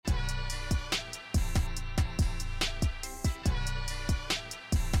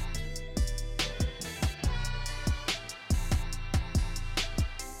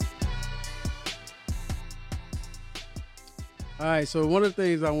All right, so one of the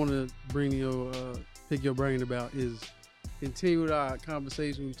things I want to pick your brain about is continue our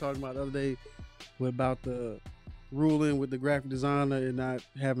conversation we talked about the other day about the ruling with the graphic designer and not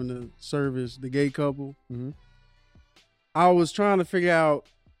having to service the gay couple. Mm-hmm. I was trying to figure out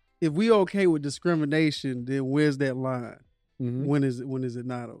if we okay with discrimination, then where's that line? Mm-hmm. When is it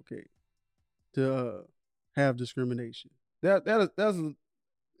not okay to have discrimination? That's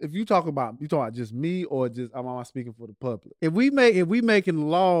if you talk about just me or just am I speaking for the public? If we making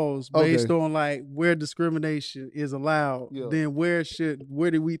laws based on like where discrimination is allowed, then where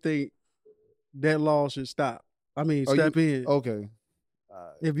do we think that law should stop? I mean, step in. Okay.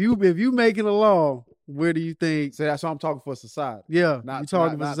 If you making a law, where do you think? So that's why I'm talking for society. Yeah, you're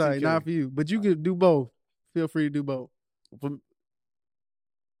talking for society, not for you. But you can do both. Feel free to do both.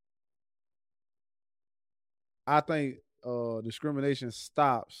 I think discrimination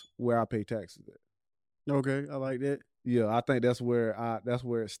stops where I pay taxes at. Okay, I like that. Yeah, I think that's where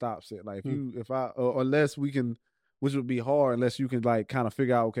it stops at. Like unless we can, which would be hard unless you can like kind of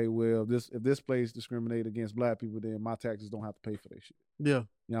figure out, okay, well, if this place discriminate against black people, then my taxes don't have to pay for that shit. Yeah.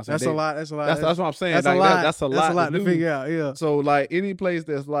 You know what I'm saying? That's a lot. That's what I'm saying. That's like, a lot. That's a lot to figure out. Yeah. So like any place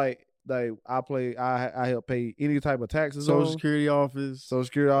that's like I help pay any type of taxes. Social Security office,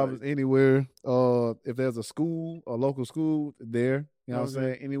 anywhere. If there's a school, a local school there, you know what I'm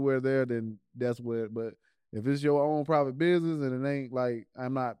saying? Anywhere there, then that's where. But if it's your own private business and it ain't like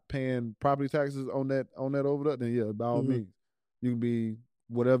I'm not paying property taxes on that over there, then yeah, by all means, you can be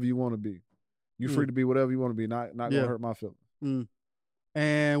whatever you want to be. You're free to be whatever you want to be. Not gonna hurt my feelings.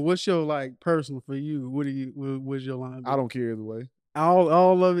 And what's your like personal for you? What's your line? I don't care either way.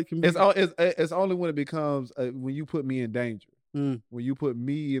 All of it can be. It's only when it becomes when you put me in danger. When you put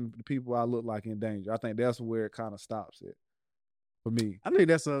me and the people I look like in danger. I think that's where it kind of stops it for me. I think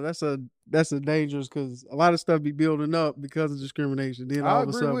that's a dangerous because a lot of stuff be building up because of discrimination. Then all of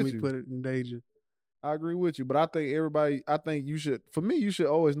a sudden we put it in danger. I agree with you, but I think you should. For me, you should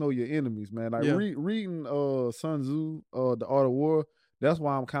always know your enemies, man. Like reading Sun Tzu, The Art of War. That's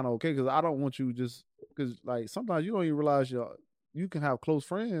why I'm kind of okay because I don't want you just because like sometimes you don't even realize you can have close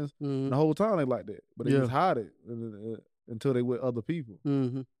friends the whole time they like that, but they just hide it until they with other people,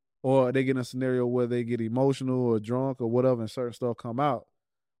 or they get in a scenario where they get emotional or drunk or whatever, and certain stuff come out,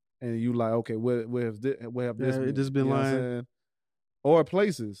 and you like, okay, where have this been lying, or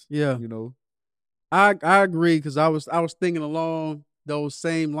places, you know. I agree because I was thinking along those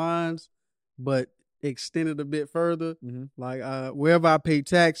same lines, but extended a bit further, like wherever I pay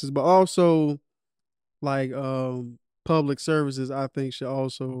taxes, but also like public services, I think should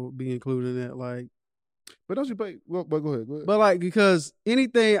also be included in that. Like, but don't you pay? Well, but go ahead. But like because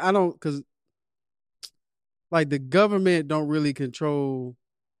anything because like the government don't really control.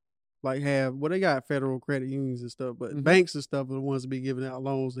 Like they got federal credit unions and stuff, but banks and stuff are the ones that be giving out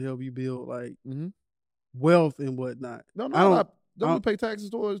loans to help you build like wealth and whatnot. Don't we pay taxes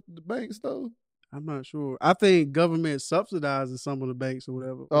towards the banks though? I'm not sure. I think government subsidizes some of the banks or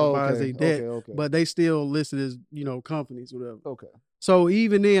whatever. Buys their debt, okay. But they still listed as, companies or whatever. Okay. So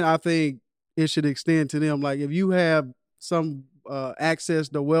even then, I think it should extend to them. Like if you have some access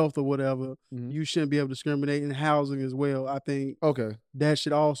to wealth or whatever, you shouldn't be able to discriminate in housing as well. I think that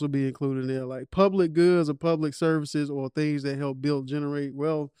should also be included in there. Like public goods or public services or things that help generate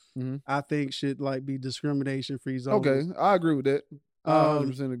wealth, I think should like be discrimination-free zones. Okay, I agree with that. I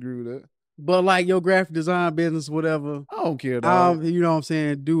 100% agree with that. But like your graphic design business, whatever. I don't care, dog. You know what I'm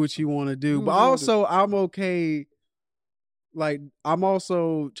saying? Do what you want to do. But also, I'm okay. Like, I'm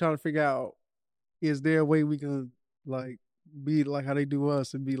also trying to figure out, is there a way we can, like, be like how they do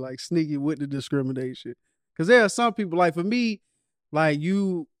us and be, like, sneaky with the discrimination? Because there are some people, like, for me, like,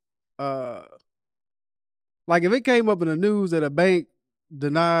 like, if it came up in the news that a bank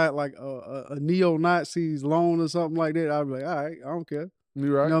denied, like, a neo-Nazi's loan or something like that, I'd be like, all right, I don't care.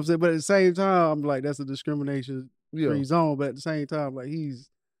 You're right. You know what I'm saying? But at the same time, I'm like, that's a discrimination-free zone. But at the same time, like, he's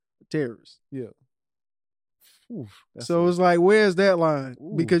a terrorist. Yeah. So it's like, where's that line?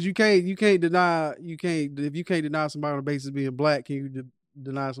 Because you can't deny somebody on the basis of being black. Can you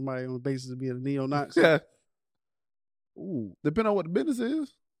deny somebody on the basis of being a neo-Nazi? Yeah. Depending on what the business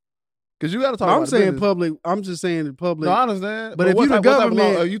is. Because you got to talk about I'm saying business. Public. I'm just saying the public. No, I understand. But if you the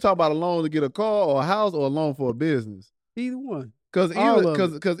government. Are you talking about a loan to get a car or a house or a loan for a business? Either one. Because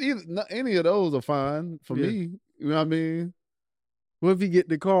any of those are fine for me. You know what I mean? What if he get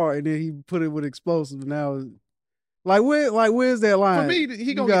the car and then he put it with explosives? Now, where's that line? For me,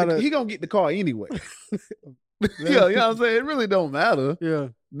 he gonna get the car anyway. Yeah, you know what I'm saying? It really don't matter.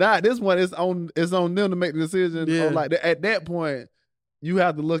 Yeah. This one, it's on them to make the decision. Yeah. Like at that point, you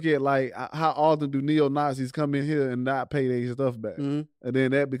have to look at like how often do neo-Nazis come in here and not pay their stuff back, and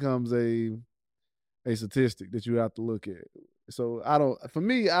then that becomes a statistic that you have to look at. So I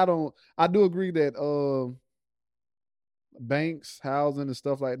do agree that banks, housing, and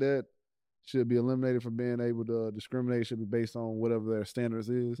stuff like that should be eliminated from being able to discriminate. Should be based on whatever their standards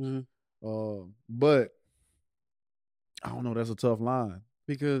is. But I don't know. That's a tough line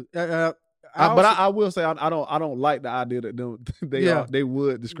because I will say I don't like the idea that they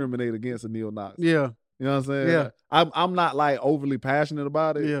would discriminate against a neo-Nazi. Yeah, you know what I'm saying. Yeah, I'm not like overly passionate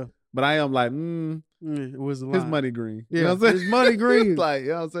about it. Yeah, but I am like, it was his money green. Yeah, you know what I'm saying? His money green. Like, you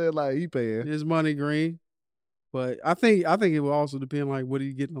know what I'm saying? Like he paying his money green. But I think it will also depend like what are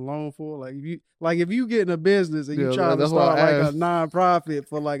you getting a loan for? Like if you getting a business and you trying to start like a nonprofit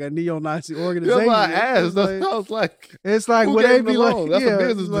for like a neo-Nazi organization. That's why I asked. I was like, it's like would they be like, that's a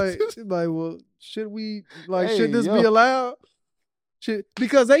business like well, should we should this be allowed?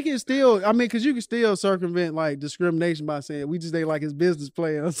 Because they can still, because you can still circumvent like discrimination by saying we just ain't like his business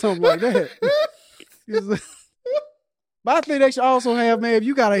plan or something like that. But I think they should also have, man, if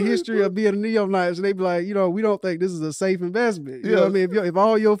you got a history of being a neo-Nazi, they be like, we don't think this is a safe investment. You know what I mean? If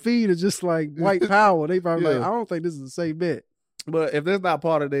all your feed is just like white power, they probably like, I don't think this is a safe bet. But if that's not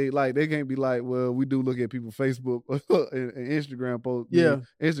part of they can't be like, well, we do look at people's Facebook and Instagram posts. Yeah.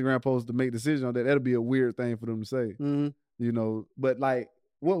 Instagram posts to make decisions on that. That'll be a weird thing for them to say. But like,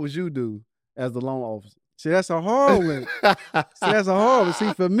 what would you do as the loan officer? See, that's a hard one.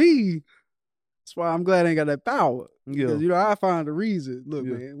 See, for me, that's why I'm glad I ain't got that power. Because, I find a reason. Look,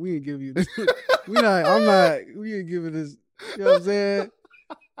 man, we ain't giving you this. we ain't giving this, you know what I'm saying?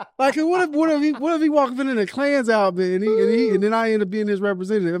 Like, what if he walking in the Klan's outfit and then I end up being his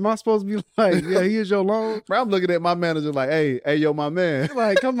representative? Am I supposed to be like, yeah, here's your loan? Bro, I'm looking at my manager like, hey, yo, my man.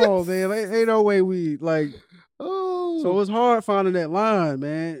 Like, come on, man. Ain't no way we, like... Oh. So it's hard finding that line,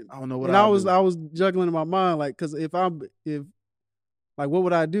 man. I don't know what I was juggling in my mind, like, because what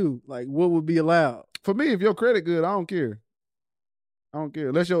would I do? Like, what would be allowed? For me, if your credit good, I don't care.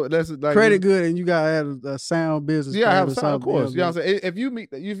 Unless like credit good and you gotta have a sound business. Yeah, I have a sound, of course. You know what I'm saying? If you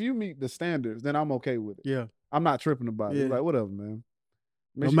meet the standards, then I'm okay with it. Yeah. I'm not tripping about it. Like, whatever, man.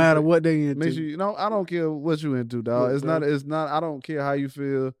 No matter what they into. Make sure I don't care what you into, dog. It's not I don't care how you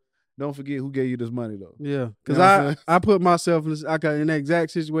feel. Don't forget who gave you this money, though. Yeah, because I put myself in that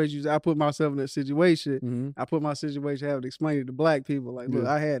exact situation. I put myself in that situation. Mm-hmm. I put my situation having to explain it to black people. Like, look,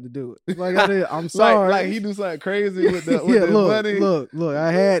 I had to do it. Like I did. I'm sorry. Like he do something crazy with the money.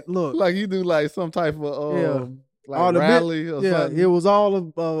 Look. Like you do like some type of like rally or something. It was all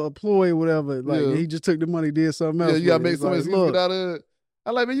a ploy or whatever. Like he just took the money, did something else. Yeah, you gotta make some excuse out of it.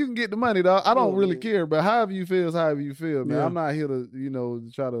 I'm like, man, you can get the money, dog. I don't really care, but however you feel is however you feel, man. Yeah. I'm not here to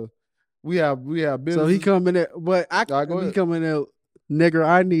try to. We have business. So he coming there, but he coming there, nigger.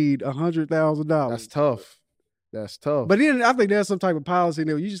 I need $100,000. That's tough. But then I think there's some type of policy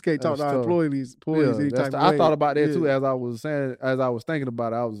there. You just can't talk to our employees any type of way. I thought about that too as I was thinking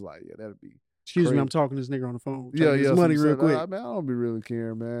about it. I was like, yeah, that'd be. Excuse crazy. me, I'm talking to this nigga on the phone. Yeah. Money real quick. Man, I don't be really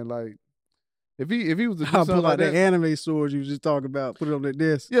caring, man. Like. If he was to do I'll something pull like out that, the anime swords you was just talking about, put it on that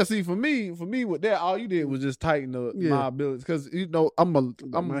desk. Yeah, see, for me with that, all you did was just tighten my abilities. Because if I'm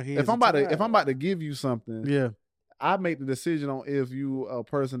about to give you something, I make the decision on if you a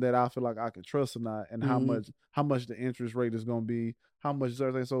person that I feel like I can trust or not, and how much the interest rate is gonna be, how much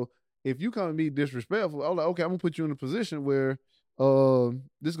everything. So if you come to me disrespectful, I'm like, okay, I'm gonna put you in a position where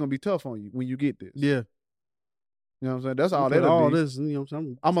this is gonna be tough on you when you get this. Yeah. You know what I'm saying? That's all that'll be. This, you know what I'm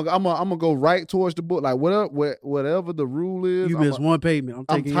saying? I'm gonna go right towards the book. Like whatever the rule is. You miss one payment. I'm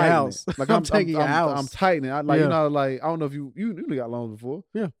taking your house. Like I'm taking your house. I'm tightening. I don't know if you got loans before.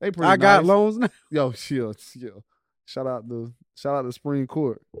 Yeah. They pretty I got loans now. Yo, chill. Shout out the Supreme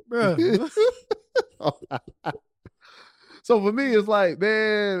Court. Bruh. So for me, it's like,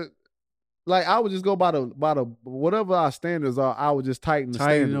 man, like I would just go by the whatever our standards are, I would just tighten the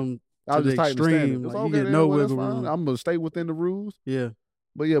standards. Them. I'll just tighten the standards. Like okay, no wiggle room. I'm gonna stay within the rules. Yeah.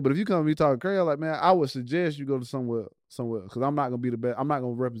 But if you come to me talking crazy, like, man, I would suggest you go to somewhere because I'm not gonna be the best. I'm not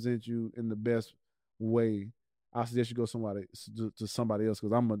gonna represent you in the best way. I suggest you go to somebody else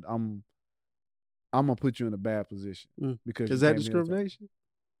because I'm gonna put you in a bad position because is that discrimination?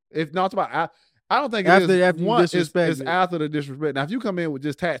 If not, I don't think after it's after the disrespect. Now, if you come in with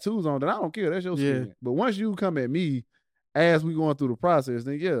just tattoos on, then I don't care. That's your skin. But once you come at me as we going through the process,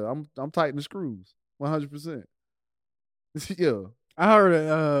 then I'm tightening the screws 100%. Yeah. I heard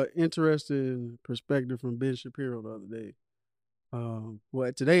an interesting perspective from Ben Shapiro the other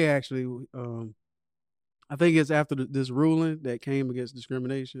day. Today actually, I think it's after this ruling that came against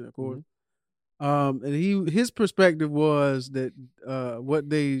discrimination, of course. And his perspective was that what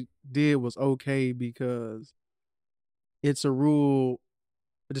they did was okay because it's a rule.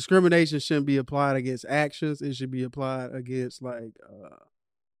 Discrimination shouldn't be applied against actions. It should be applied against like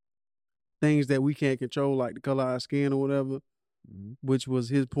things that we can't control, like the color of our skin or whatever. Which was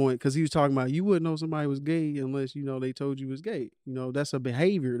his point, because he was talking about you wouldn't know somebody was gay unless they told you was gay. That's a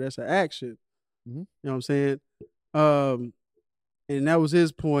behavior, that's an action. You know what I'm saying? And that was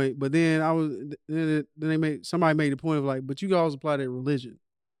his point. But then somebody made the point of like, but you can also apply that religion.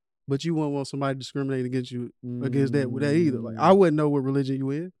 But you wouldn't want somebody to discriminate against you against that with that either. Like I wouldn't know what religion you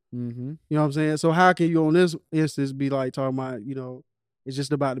in. You know what I'm saying? So how can you on this instance be like talking about, it's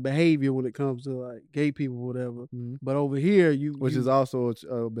just about the behavior when it comes to like gay people or whatever. But over here which is also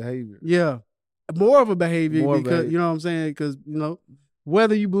a behavior. Yeah. More of a behavior because you know what I'm saying? Because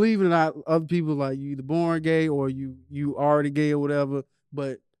whether you believe it or not, other people like you either born gay or you already gay or whatever.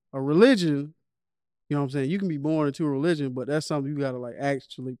 But a religion, you know what I'm saying? You can be born into a religion, but that's something you gotta like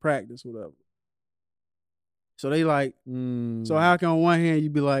actually practice, whatever. So they like, so how can on one hand you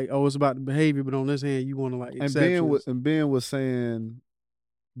be like, oh, it's about the behavior, but on this hand you want to like accept. And Ben was saying,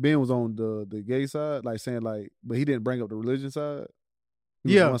 Ben was on the gay side, like saying like, but he didn't bring up the religion side.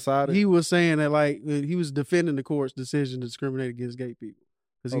 He was one-sided. He was saying that like he was defending the court's decision to discriminate against gay people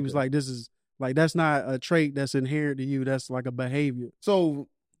because he was like, this is like that's not a trait that's inherent to you. That's like a behavior. So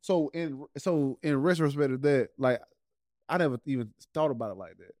in retrospect of that, like I never even thought about it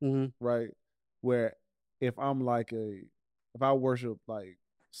like that, right? Where if I'm like if I worship like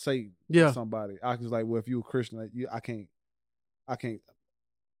Satan, or somebody, I was like, well, if you're a Christian, like, I can't.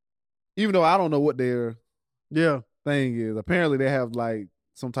 Even though I don't know what their thing is, apparently they have like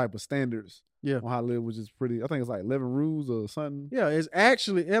some type of standards on how to live, which is pretty. I think it's like 11 rules or something. Yeah, it's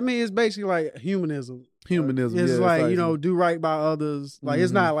actually. I mean, it's basically like humanism. Humanism. It's like do right by others. Like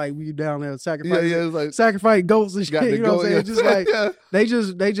it's not like we down there sacrificing, it's like sacrifice goats and shit. You know what I'm saying? It's just like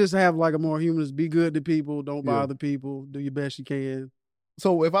they just have like a more humanist. Be good to people. Don't bother people. Do your best you can.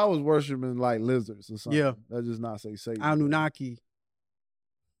 So if I was worshiping like lizards or something, let's just not say Satan. Anunnaki.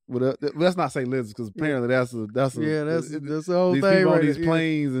 Well, let's not say lizards because apparently that's the whole these thing. People right on these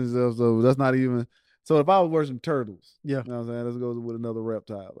planes and stuff, so that's not even. So if I was worshiping turtles, you know what I'm saying, let's go with another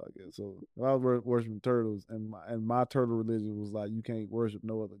reptile, I guess. So if I was worshiping turtles, and my turtle religion was like, you can't worship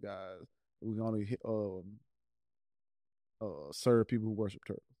no other guys. We can only serve people who worship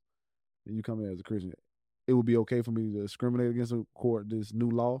turtles. And you come in as a Christian, it would be okay for me to discriminate against the court this new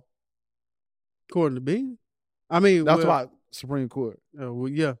law. According to me, I mean that's why Supreme Court. Well,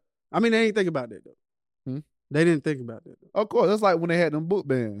 yeah. I mean, they didn't think about that though. They didn't think about that though. Of course, that's like when they had them book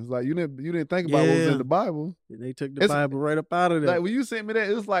bans. Like you didn't think about what was in the Bible. And they took the Bible right up out of there. Like when you sent me that,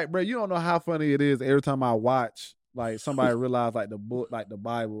 it's like, bro, you don't know how funny it is every time I watch like somebody realize like the book, like the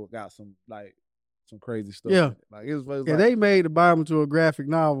Bible got some crazy stuff. Yeah, in it. Like it's like, they made the Bible to a graphic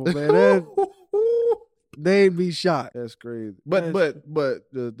novel, man. They'd be shocked. That's crazy. But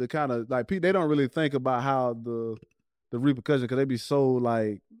the kind of like they don't really think about how the repercussion, because they be so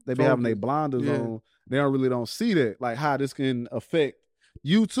like they be having their blinders on. They don't see that, like how this can affect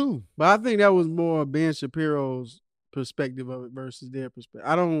you too. But I think that was more Ben Shapiro's perspective of it versus their perspective.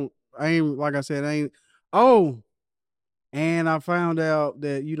 And I found out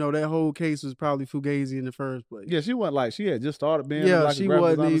that, that whole case was probably fugazi in the first place. Yeah, she wasn't like, she had just started being like she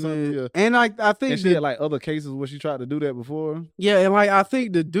wasn't even. Yeah. And I think she had like other cases where she tried to do that before. Yeah, and like I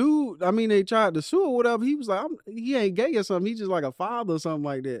think the dude, I mean, they tried to sue or whatever. He was like, he ain't gay or something. He's just like a father or something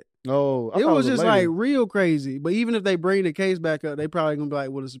like that. Oh, it was just like real crazy. But even if they bring the case back up, they probably gonna be like,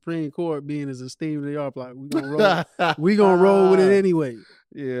 well, the Supreme Court being as esteemed they are, like we gonna roll with it anyway.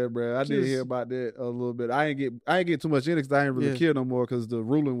 Yeah, bro. I did hear about that a little bit. I ain't get too much in it because I ain't really care no more because the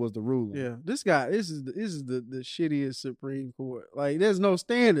ruling was the ruling. Yeah, this is the shittiest Supreme Court. Like, there's no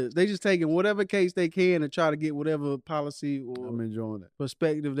standards. They just taking whatever case they can and try to get whatever policy or I'm enjoying it.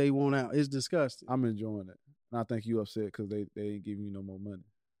 Perspective they want out. It's disgusting. I'm enjoying it. And I think you upset because they ain't giving you no more money.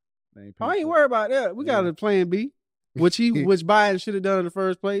 I ain't worried about that. We got a plan B. Which Biden should have done in the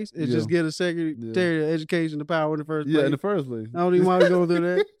first place is just get a Secretary of Education the power in the first place. Yeah, in the first place. I don't even want to go through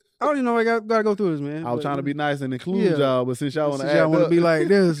that. I don't even know I got to go through this, man. I was trying to be nice and include y'all, but since y'all want to be like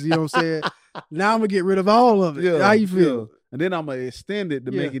this, you know what I'm saying? Now I'm going to get rid of all of it. Yeah, how you feel? Yeah. And then I'm going to extend it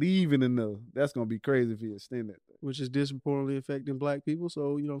to make it even enough. That's going to be crazy if you extend it. Which is disproportionately affecting black people.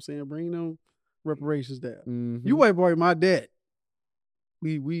 So, you know what I'm saying? Bring them reparations down. Mm-hmm. You ain't worry my debt.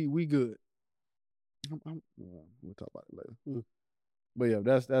 We good. We'll talk about it later. But yeah,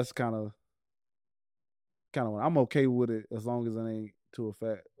 that's kind of I'm okay with it as long as it ain't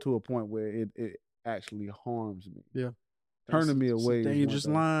to a point where it actually harms me. Yeah. turning me away. Dangerous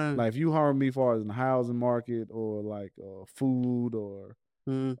line. Like if you harm me as far as in the housing market or like food or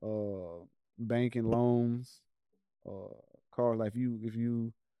banking loans, cars. Like if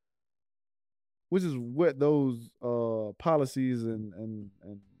you, which is what those policies and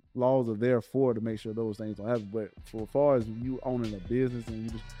laws are there for, to make sure those things don't happen. But for as far as you owning a business and you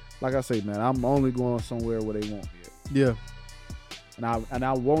just, like I say, man, I'm only going somewhere where they want me at. Yeah. And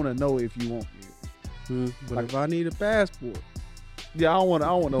I want to know if you want me. But like, if I need a passport, I don't want to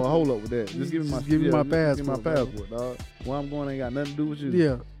know. Hold up with that. Just give me my passport. Give me my passport, dog. Where I'm going ain't got nothing to do with you.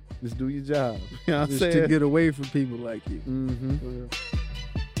 Yeah. Just do your job. You know what I'm just saying? to get away from people like you. Mm-hmm. Yeah.